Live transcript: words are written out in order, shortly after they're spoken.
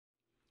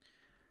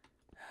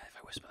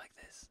whisper like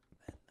this,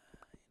 then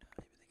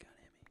maybe they can't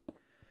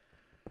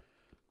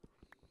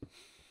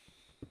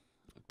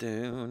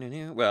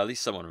hear me. Well, at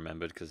least someone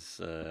remembered,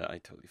 because I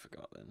totally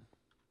forgot then.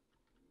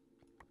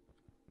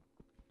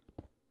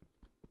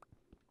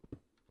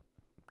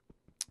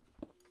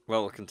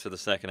 Welcome to the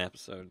second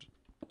episode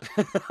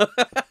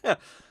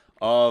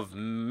of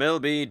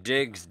Milby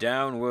Digs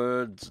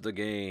Downwards the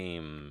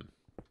Game.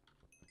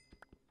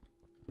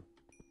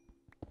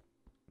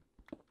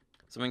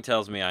 Something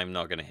tells me I'm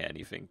not going to hit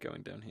anything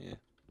going down here.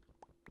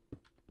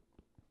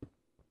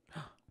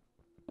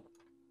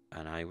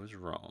 And I was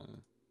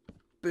wrong.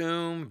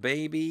 Boom,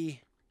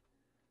 baby.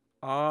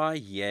 Aw,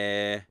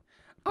 yeah.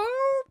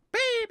 Oh,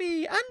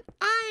 baby, an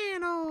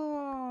iron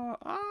ore.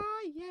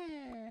 Aw,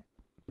 yeah.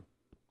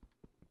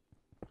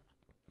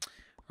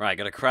 Right,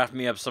 gotta craft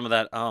me up some of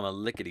that armor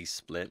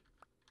lickety-split.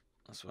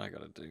 That's what I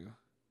gotta do.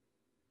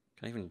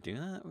 Can I even do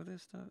that with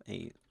this stuff?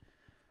 8.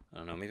 I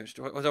don't know, maybe I should...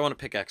 Or do I want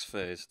to pickaxe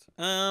first?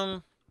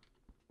 That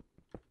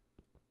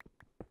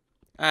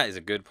is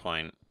a good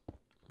point.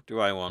 What do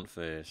I want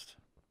first?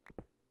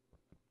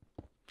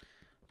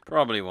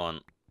 Probably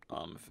want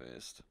armor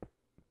first.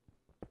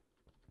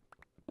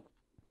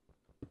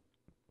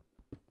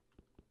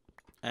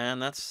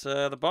 And that's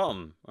the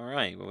bottom.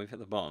 Alright, well, we've hit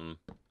the bottom.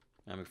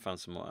 And we've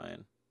found some more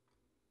iron.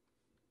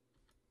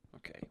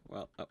 Okay,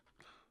 well, oh.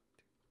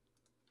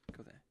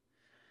 Go there.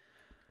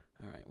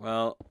 Alright,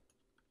 well.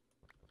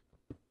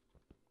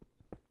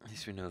 At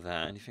least we know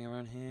that. Anything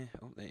around here?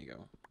 Oh, there you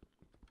go.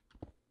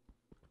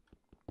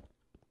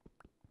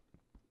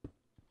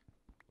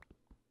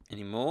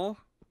 Any more?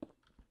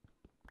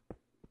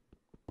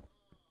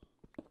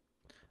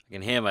 I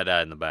can hear my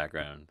dad in the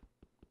background.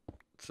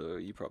 So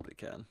you probably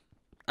can.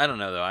 I don't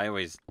know, though. I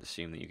always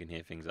assume that you can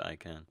hear things that I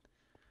can.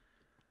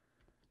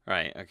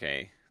 Right,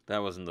 okay.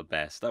 That wasn't the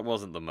best. That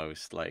wasn't the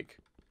most, like,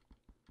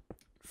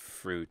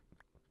 fruit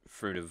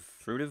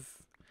of...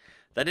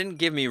 That didn't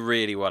give me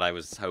really what I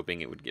was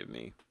hoping it would give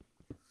me.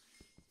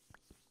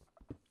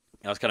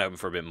 I was kind of hoping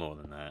for a bit more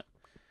than that.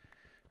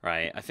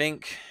 Right, I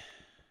think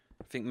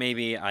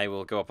maybe I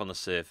will go up on the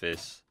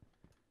surface,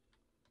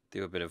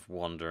 do a bit of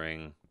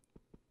wandering.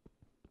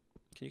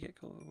 Can you get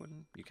caught with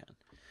wooden? You can.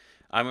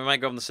 I might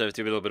go up on the surface,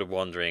 do a little bit of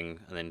wandering,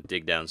 and then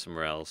dig down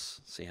somewhere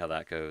else. See how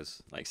that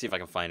goes. Like, see if I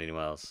can find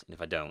anywhere else. And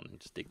if I don't,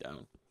 just dig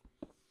down.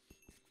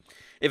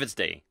 If it's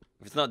day.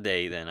 If it's not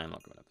day, then I'm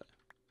not going up there.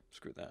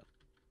 Screw that.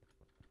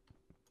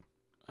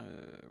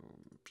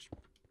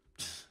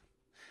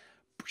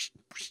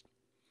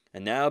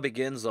 And now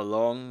begins the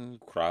long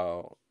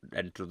crowd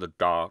into the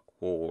dark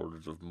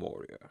halls of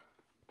Moria.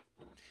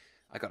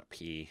 I gotta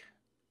pee.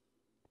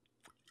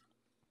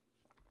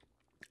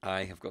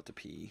 I have got to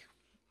pee.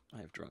 I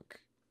have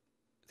drunk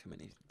too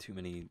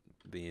many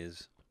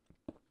beers.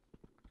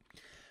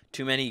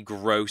 Too many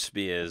gross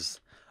beers.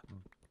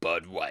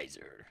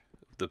 Budweiser,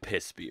 the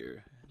piss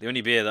beer. The only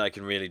beer that I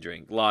can really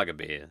drink. Lager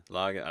beer.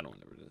 Lager, I don't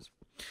know what it is.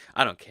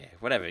 I don't care.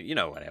 Whatever, you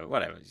know,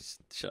 whatever.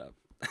 Just shut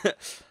up.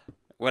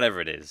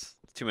 Whatever it is.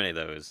 Too many of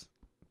those.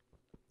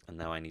 And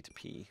now I need to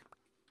pee.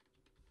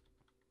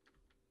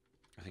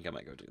 I think I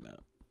might go do that.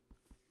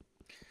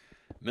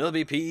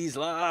 Milby Peas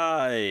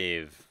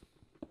Live!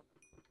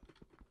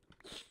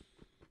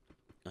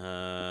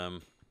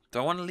 Do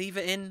I want to leave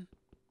it in?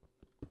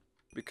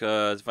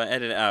 Because if I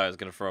edit it out, it's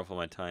going to throw off all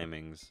my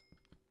timings.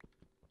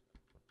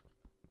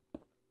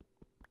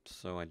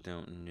 So I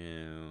don't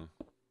know.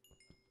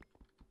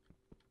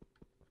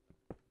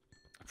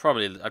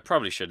 I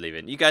probably should leave it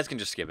in. You guys can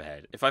just skip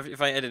ahead. If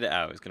I edit it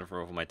out, it's going to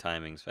throw off all my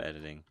timings for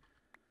editing.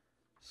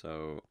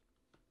 So,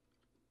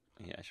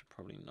 yeah, I should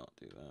probably not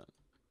do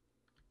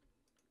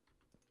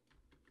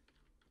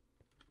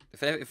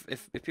that.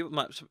 If people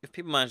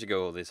manage to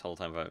go all this whole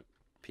time without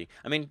pee,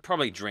 I mean,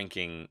 probably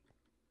drinking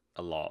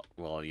a lot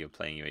while you're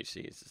playing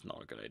UHC is just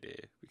not a good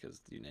idea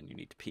because then you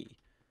need to pee,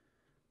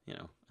 you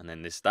know. And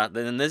then this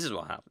is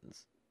what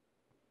happens.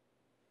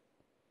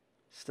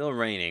 Still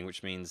raining,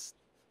 which means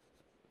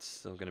it's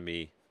still gonna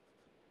be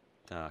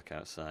dark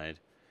outside.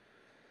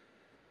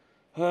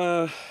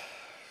 Right,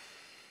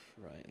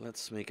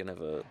 let's make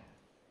another.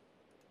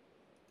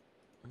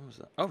 What was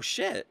that? Oh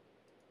shit!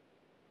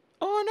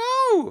 Oh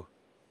no!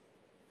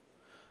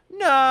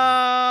 No!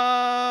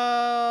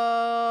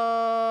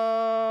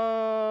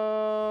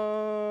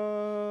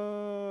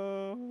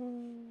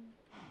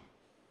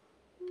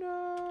 No!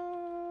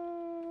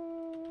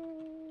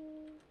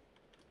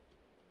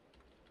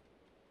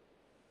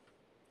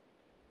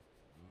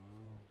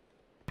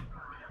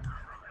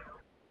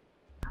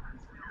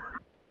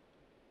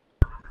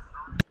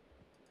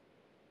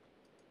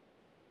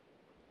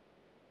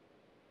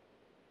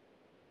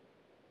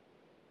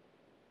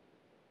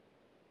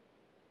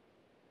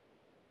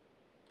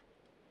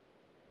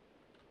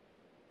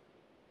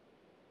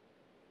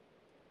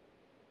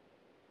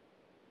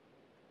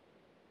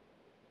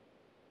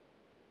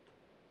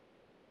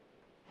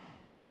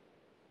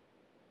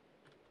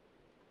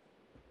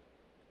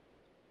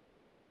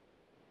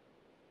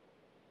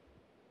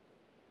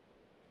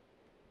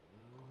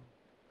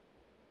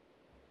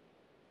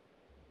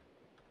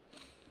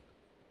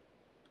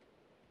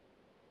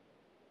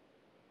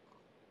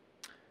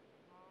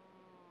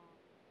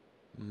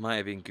 Might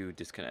have been goo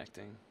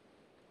disconnecting.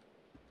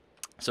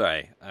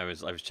 Sorry, I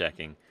was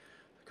checking.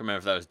 I can't remember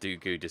if that was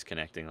goo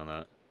disconnecting or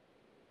not.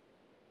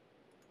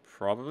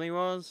 Probably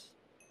was.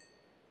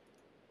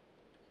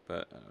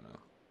 But I don't know.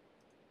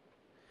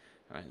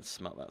 Alright, let's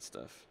smelt that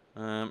stuff.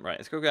 Right,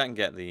 let's go out and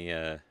get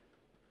the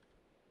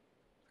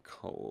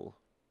coal.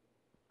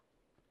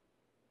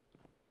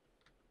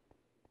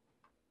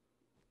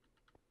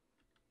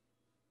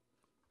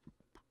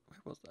 Where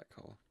was that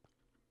coal?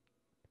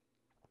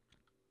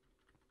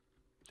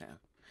 Damn.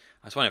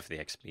 I was wondering for the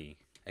XP.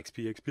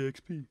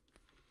 XP.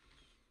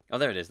 Oh,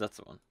 there it is. That's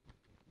the one.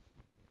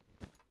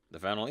 The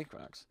final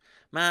equinox.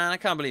 Man, I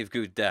can't believe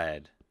Good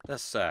died. That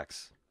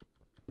sucks.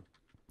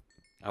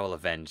 I'll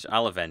avenge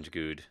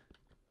Good.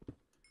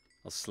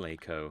 I'll slay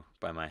Ko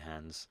by my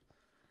hands.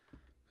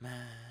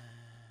 Man.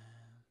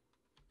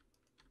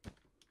 That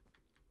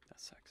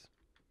sucks.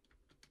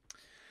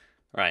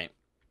 Right.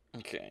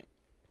 Okay.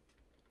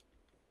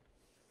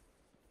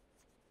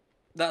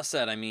 That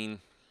said, I mean,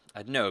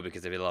 I'd know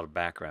because there'd be a lot of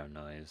background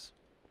noise.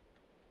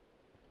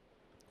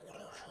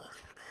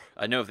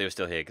 I'd know if they were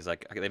still here because,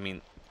 like, I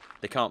mean,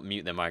 they can't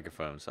mute their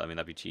microphones, so I mean,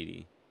 that'd be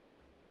cheaty.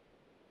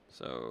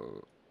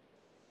 So,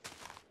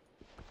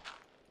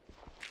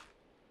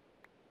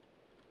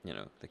 you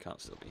know, they can't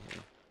still be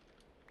here.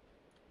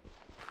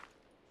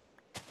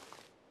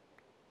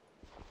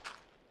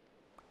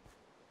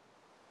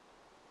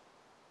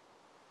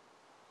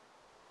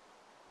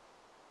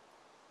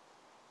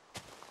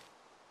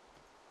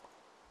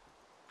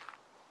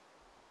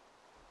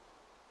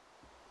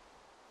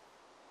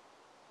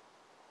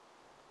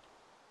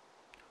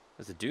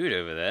 There's a dude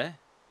over there.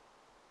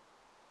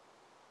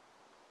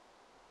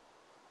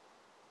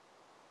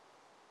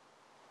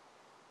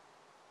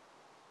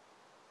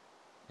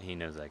 He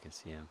knows I can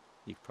see him.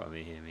 You can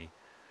probably hear me.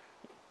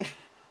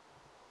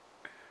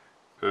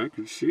 I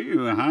can see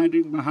you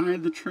hiding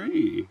behind the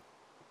tree.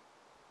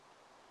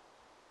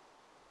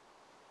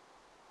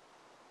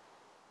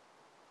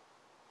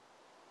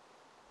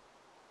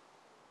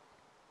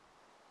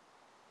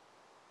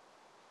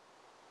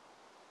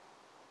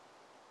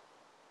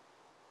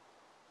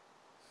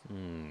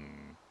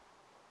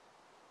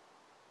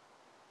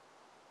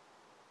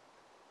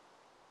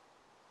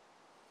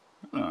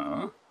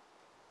 Hello.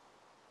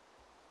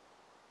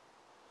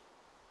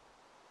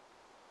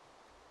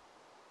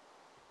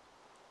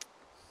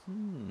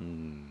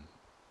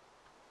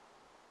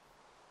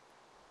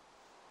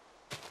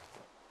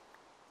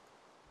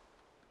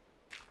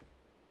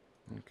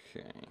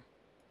 Okay.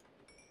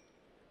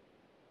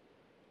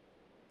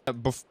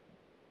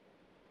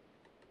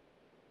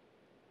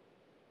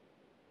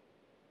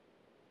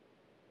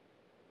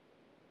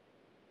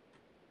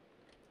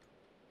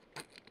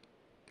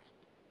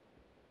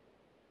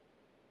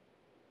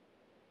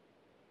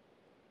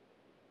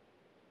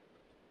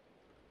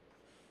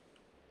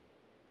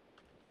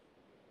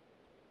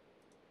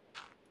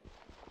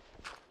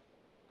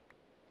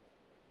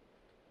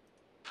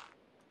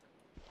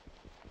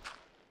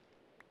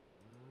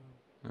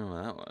 Oh,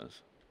 that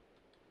was.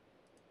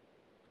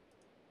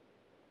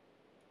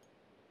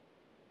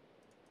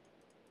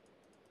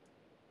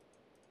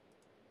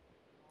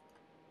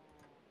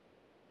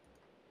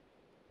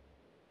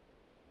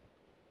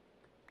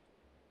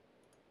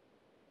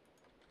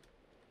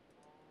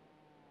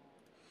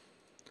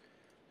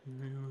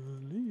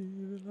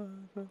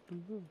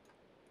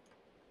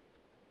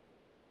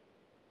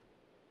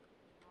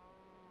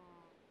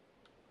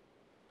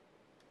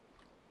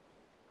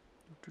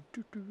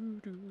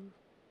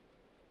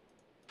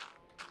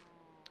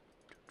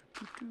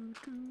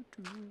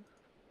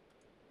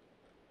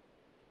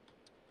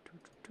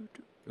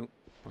 Oh,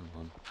 wrong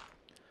one.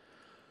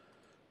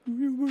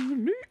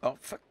 Oh,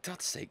 for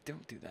God's sake,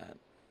 don't do that.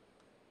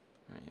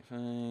 Right, if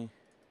I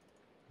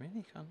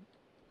really can't.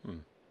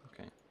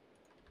 Okay.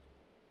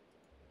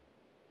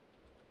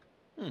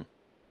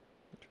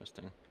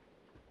 Interesting.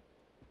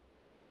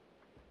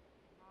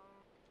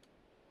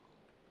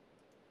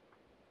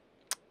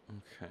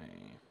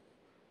 Okay.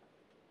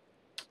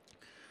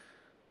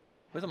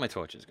 Where's all my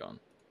torches gone?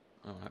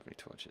 I don't have any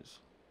torches.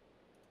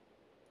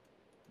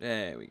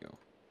 There we go.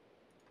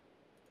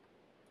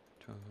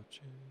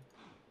 Torches.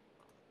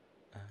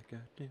 I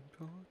got them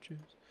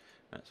torches.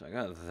 Right, so I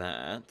got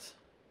that.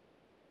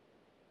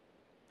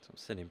 So I'm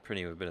sitting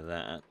pretty with a bit of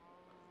that.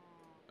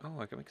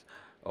 Oh, I can mix.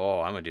 Oh,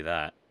 I'm gonna do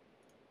that.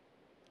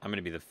 I'm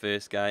gonna be the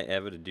first guy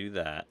ever to do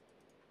that.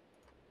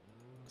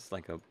 It's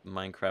like a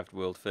Minecraft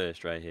world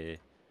first right here.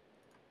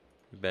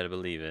 You better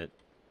believe it.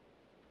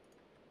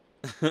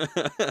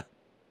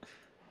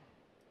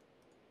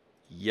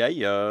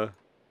 Yeah.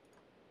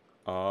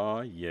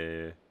 Oh,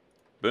 yeah.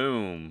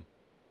 Boom.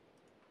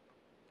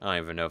 I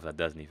don't even know if that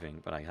does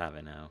anything, but I have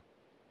it now.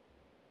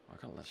 Oh, I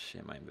got a lot of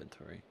shit in my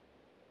inventory.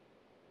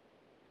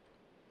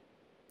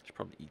 Should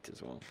probably eat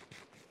as well.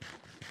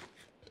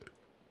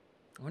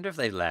 I wonder if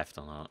they left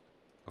or not.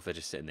 Or if they're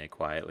just sitting there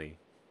quietly.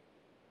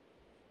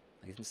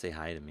 They didn't say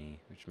hi to me,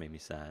 which made me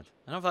sad.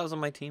 I don't know if that was on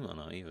my team or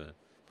not either.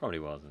 Probably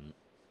wasn't.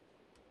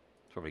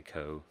 It's probably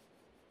Ko.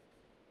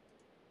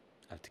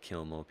 I have to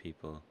kill more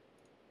people.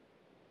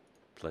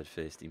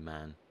 Bloodthirsty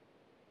man.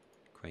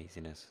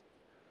 Craziness.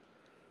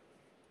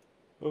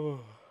 Oh.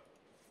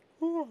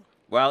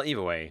 Well,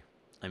 either way,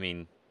 I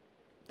mean,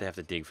 they have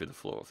to dig through the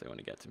floor if they want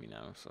to get to me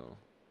now, so...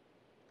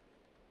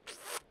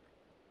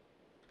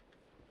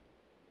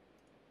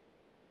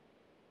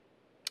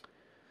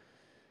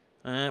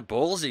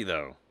 Ballsy,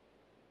 though.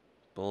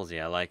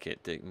 Ballsy, I like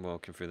it,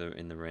 walking through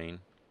in the rain.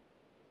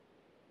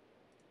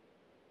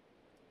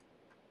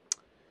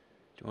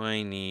 Do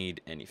I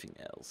need anything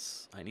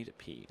else? I need a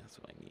pee, that's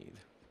what I need.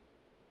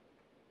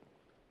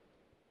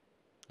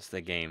 It's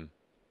their game.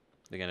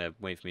 They're gonna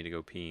wait for me to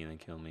go pee and then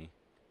kill me.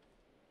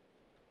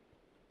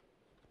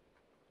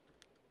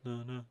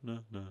 No, no, no,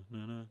 no,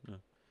 no, no, no.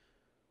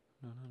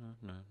 No, no,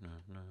 no, no,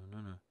 no, no,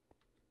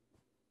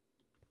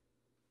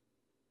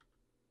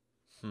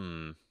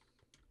 no.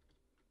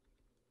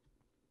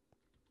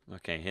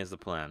 Okay, here's the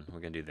plan.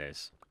 We're gonna do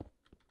this.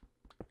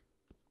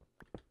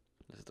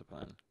 This is the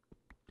plan.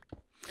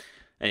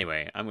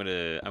 Anyway, I'm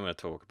gonna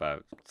talk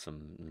about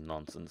some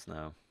nonsense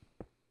now.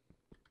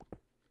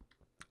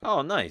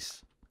 Oh,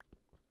 nice.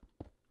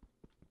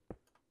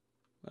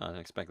 Well, I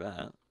didn't expect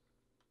that.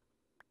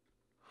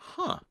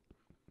 Huh.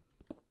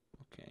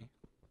 Okay.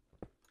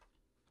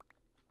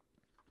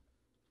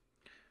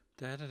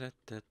 Da da da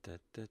da da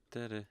da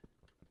da da.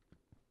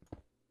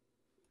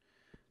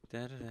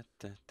 Da da da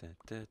da da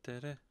da da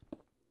da.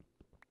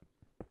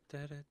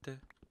 Da da da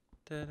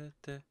da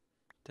da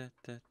da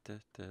da da da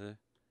da.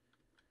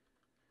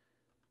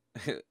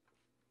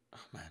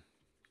 Oh man,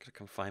 gotta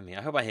come find me.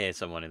 I hope I hear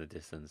someone in the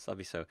distance. That'd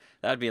be so.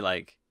 That'd be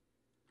like,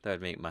 that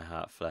would make my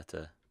heart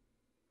flutter.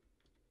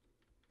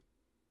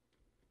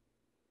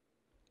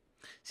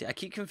 See, I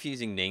keep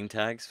confusing name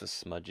tags for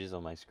smudges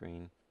on my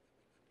screen.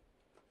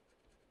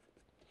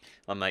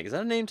 I'm like, is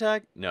that a name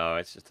tag? No,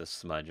 it's just a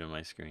smudge on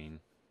my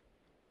screen.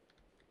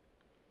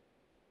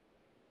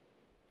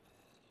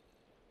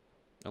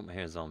 Oh, I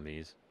hear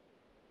zombies.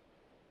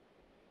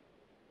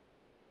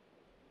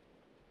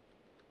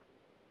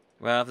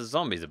 Well, if there's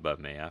zombies above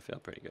me, I feel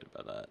pretty good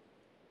about that.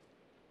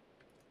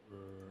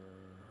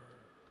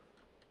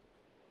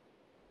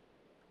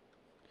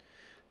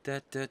 Da,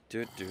 da,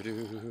 da, da, da.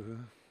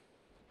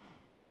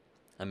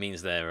 That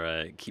means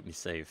they're keep me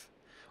safe.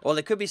 Or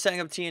they could be setting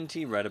up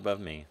TNT right above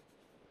me.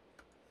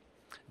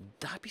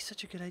 That'd be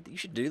such a good idea. You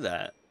should do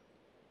that.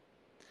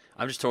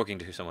 I'm just talking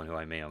to someone who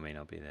I may or may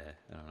not be there.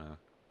 I don't know.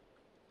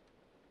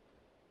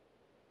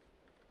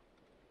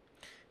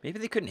 Maybe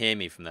they couldn't hear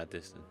me from that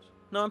distance.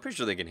 No, I'm pretty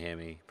sure they can hear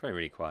me. Probably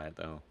really quiet,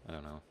 though. I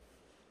don't know.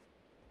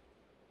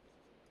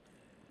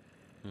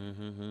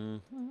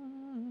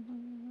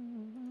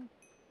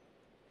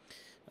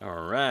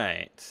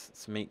 Alright.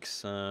 Let's make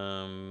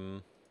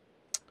some...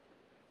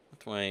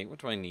 What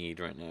do I need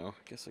right now?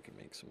 I guess I can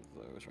make some of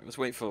those. Right, let's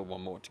wait for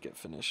one more to get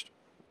finished.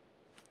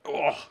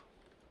 Oh!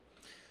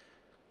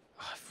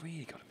 I've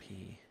really got to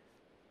pee.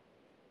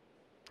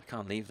 I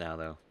can't leave now,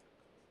 though.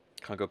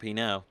 Can't go pee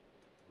now.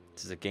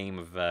 This is a game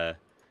of...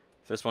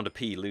 first one to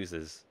pee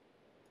loses.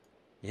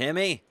 You hear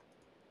me?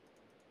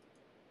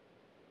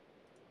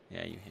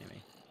 Yeah, you hear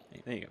me.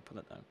 Hey, there you go. Put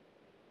that down.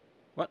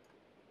 What?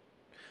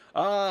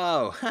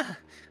 Oh!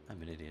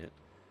 I'm an idiot.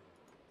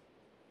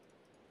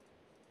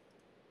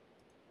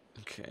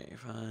 Okay,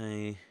 if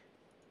I...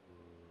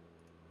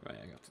 Right,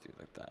 I have to do it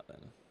like that,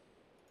 then.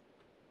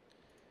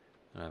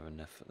 I don't have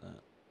enough for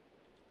that.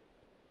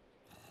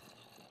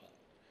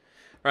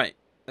 Right,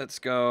 let's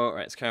go...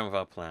 Right, let's carry on with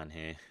our plan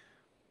here.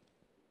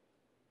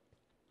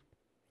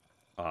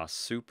 Our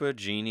super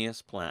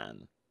genius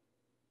plan.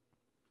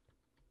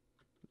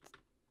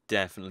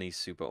 Definitely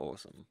super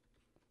awesome.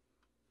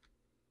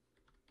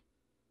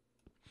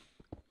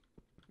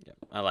 Yep,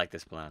 I like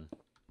this plan.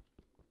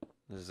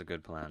 This is a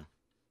good plan.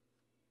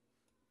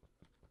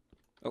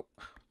 Oh,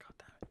 god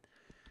damn it.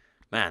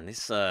 Man,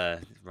 this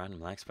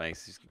random lag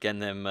space is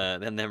getting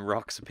them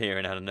rocks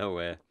appearing out of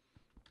nowhere.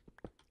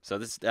 So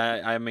this,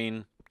 I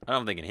mean, I don't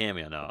know if they can hear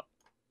me or not.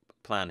 The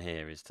plan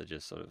here is to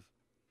just sort of...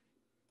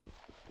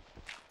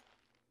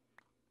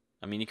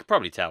 I mean, you can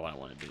probably tell what I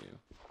want to do.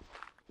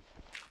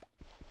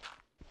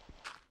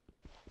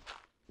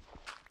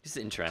 This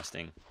is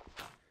interesting.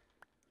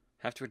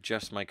 Have to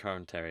adjust my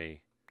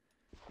commentary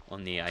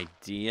on the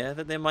idea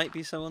that there might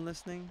be someone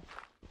listening.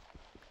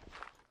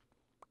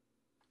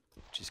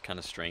 Which is kind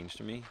of strange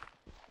to me.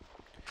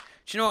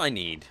 Do you know what I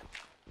need?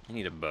 I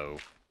need a bow.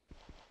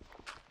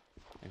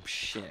 I'm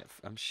shit.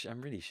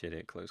 I'm really shit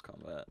at close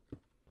combat.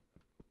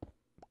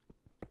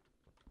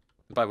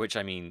 By which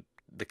I mean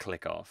the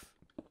click off.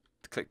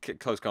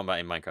 Close combat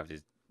in Minecraft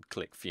is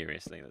click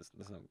furiously. There's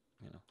no,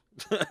 you know,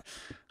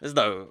 there's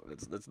no.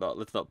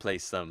 Let's not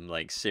place some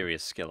like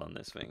serious skill on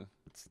this thing.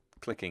 It's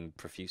clicking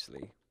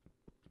profusely.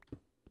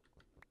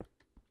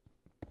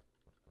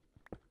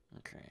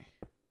 Okay.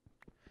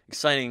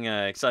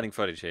 Exciting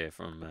footage here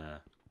from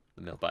the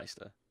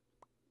Millbeister.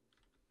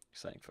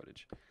 Exciting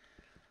footage.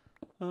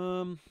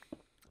 I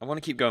want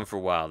to keep going for a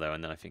while though,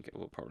 and then I think it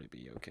will probably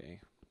be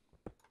okay.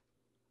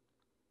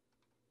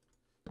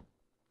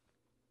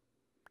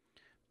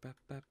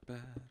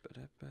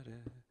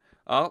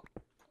 Oh,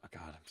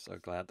 God, I'm so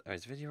glad. Oh,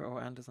 is Video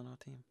or Anders on our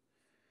team?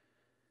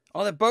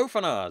 Oh, they're both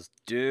on ours.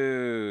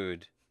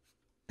 Dude.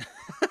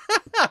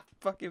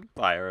 Fucking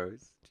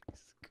pyros.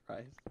 Jesus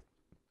Christ.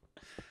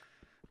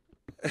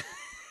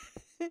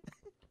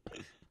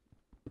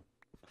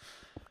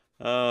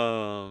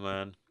 Oh,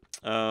 man.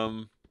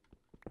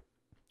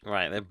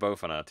 Right, they're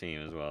both on our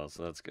team as well,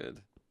 so that's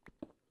good.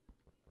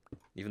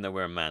 Even though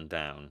we're a man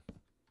down.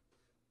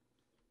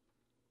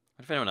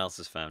 What if anyone else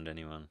has found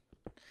anyone?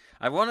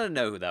 I wanted to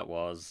know who that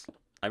was.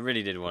 I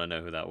really did want to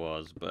know who that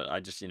was, but I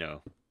just, you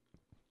know...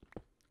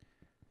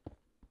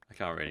 I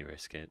can't really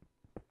risk it.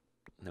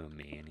 No,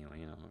 me,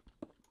 anyway, you know.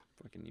 I'm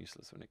fucking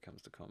useless when it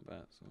comes to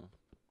combat, so...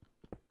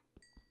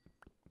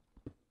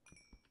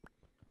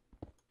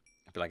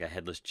 I'd be like a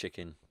headless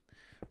chicken.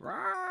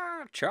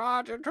 Rah,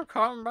 charge into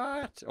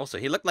combat! Also,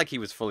 he looked like he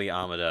was fully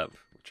armored up,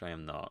 which I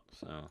am not,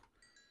 so...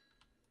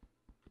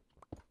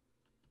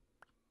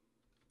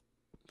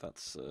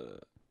 That's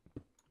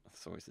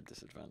always a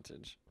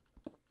disadvantage.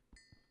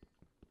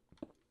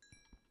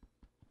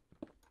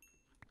 I'm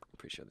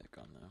pretty sure they've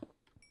gone now.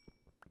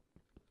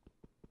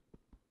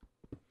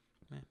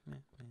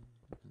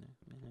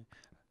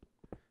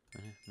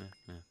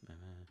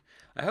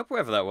 I hope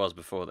whoever that was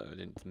before, though,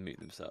 didn't mute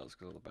themselves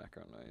because of all the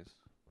background noise.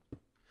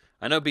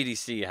 I know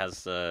BDC has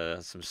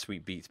some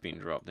sweet beats being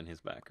dropped in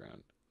his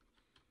background.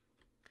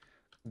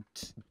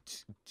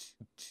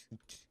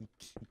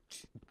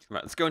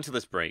 Right, let's go until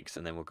this breaks,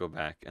 and then we'll go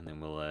back, and then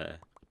we'll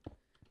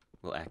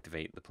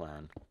activate the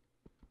plan.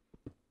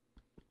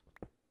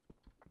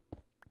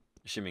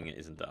 Assuming it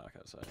isn't dark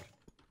outside.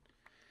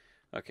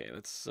 Okay,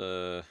 let's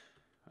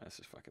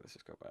just fuck it. Let's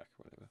just go back.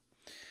 Whatever.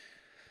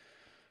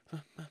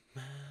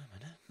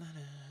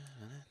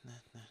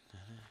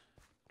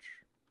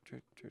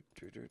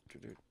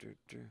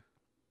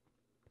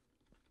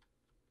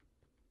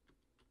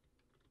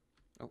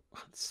 Oh,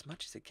 the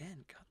smudges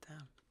again.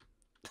 Goddamn.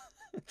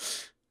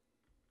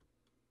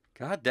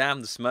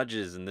 Goddamn the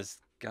smudges in this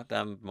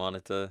goddamn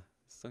monitor.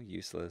 It's so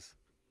useless.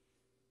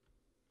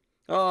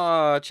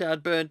 Oh,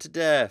 Chad burned to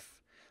death.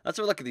 Let's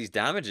have a look at these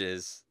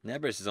damages.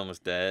 Nebris is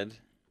almost dead.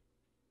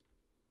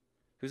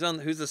 Who's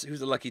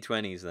the lucky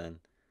 20s then?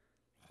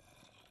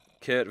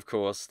 Kurt, of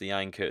course. The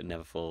Iron Curtain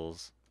never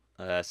falls.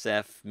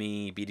 Seth,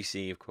 me,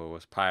 BDC, of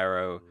course.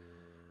 Pyro,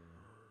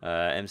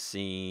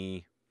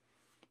 MC,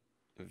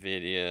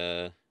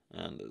 Vidya,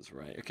 Anders,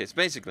 right. Okay, so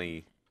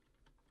basically,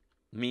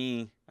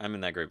 me, I'm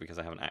in that group because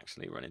I haven't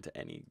actually run into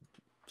any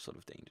sort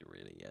of danger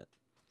really yet.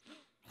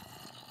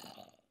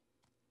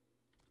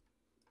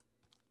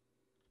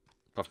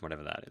 Apart from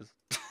whatever that is.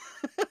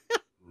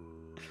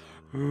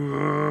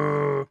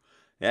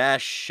 Yeah,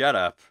 shut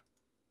up.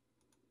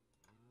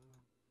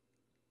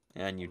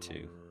 And you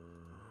too.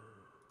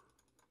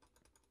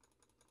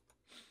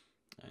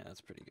 Yeah,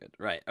 that's pretty good.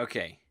 Right,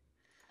 okay.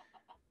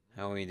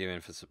 How are we doing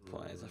for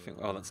supplies? I think...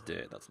 Oh, that's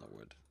dirt. That's not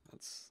wood.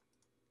 That's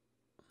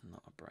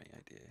not a bright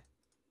idea.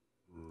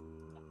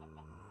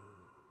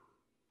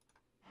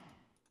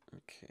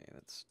 Okay,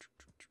 let's...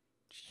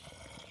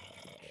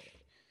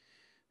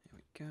 There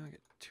we go.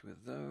 Get 2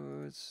 of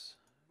those.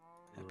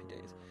 Happy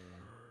days.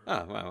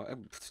 Oh, wow.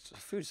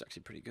 Food's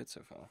actually pretty good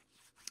so far.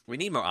 We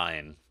need more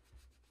iron.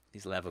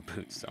 These leather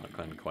boots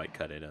aren't quite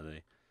cut it, are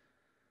they?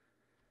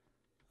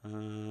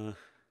 I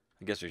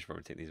guess we should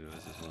probably take these with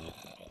us as well.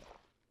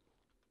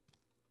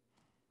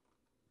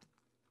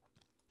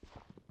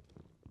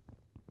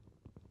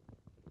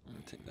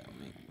 I'll take that with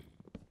me.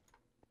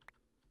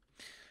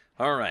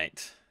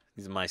 Alright.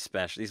 These are my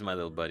special. These are my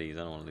little buddies.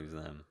 I don't want to lose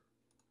them.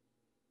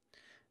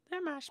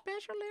 They're my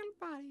special little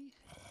buddies.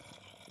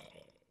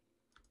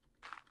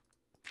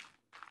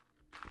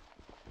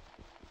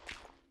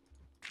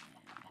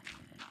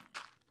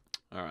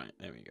 Alright,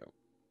 there we go.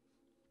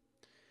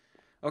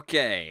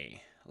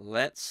 Okay,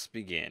 let's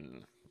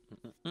begin.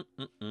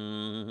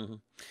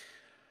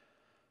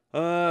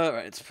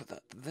 Alright, let's put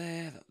that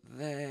there, that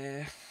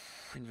there.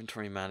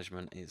 Inventory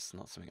management is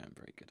not something I'm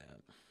very good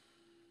at.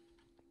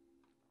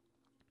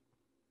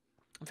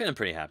 I'm feeling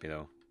pretty happy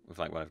though with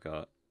like what I've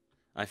got.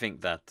 I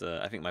think that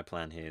I think my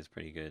plan here is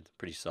pretty good,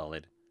 pretty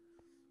solid.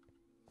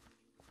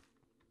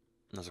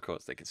 Unless of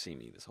course they could see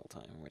me this whole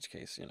time, in which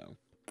case, you know.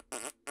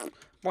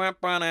 Like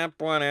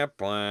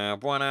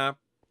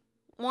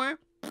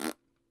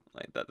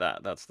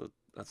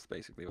that's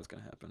basically what's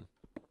gonna happen.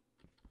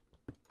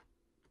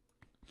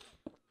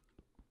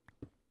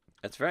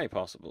 It's very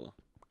possible.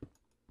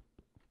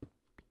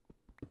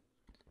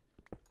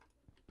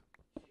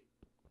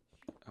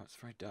 Oh, it's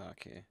very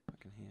dark here. I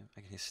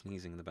can hear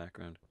sneezing in the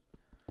background.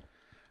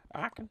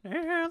 I can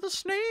hear the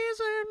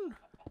sneezing.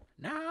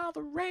 Now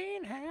the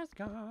rain has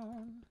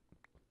gone.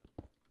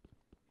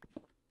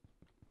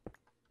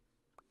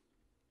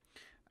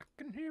 I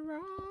can hear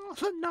all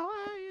the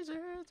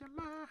noises in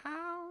my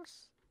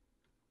house.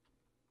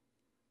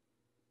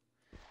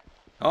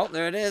 Oh,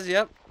 there it is.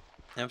 Yep.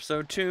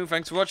 Episode 2.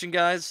 Thanks for watching,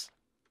 guys.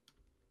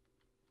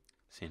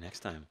 See you next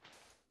time.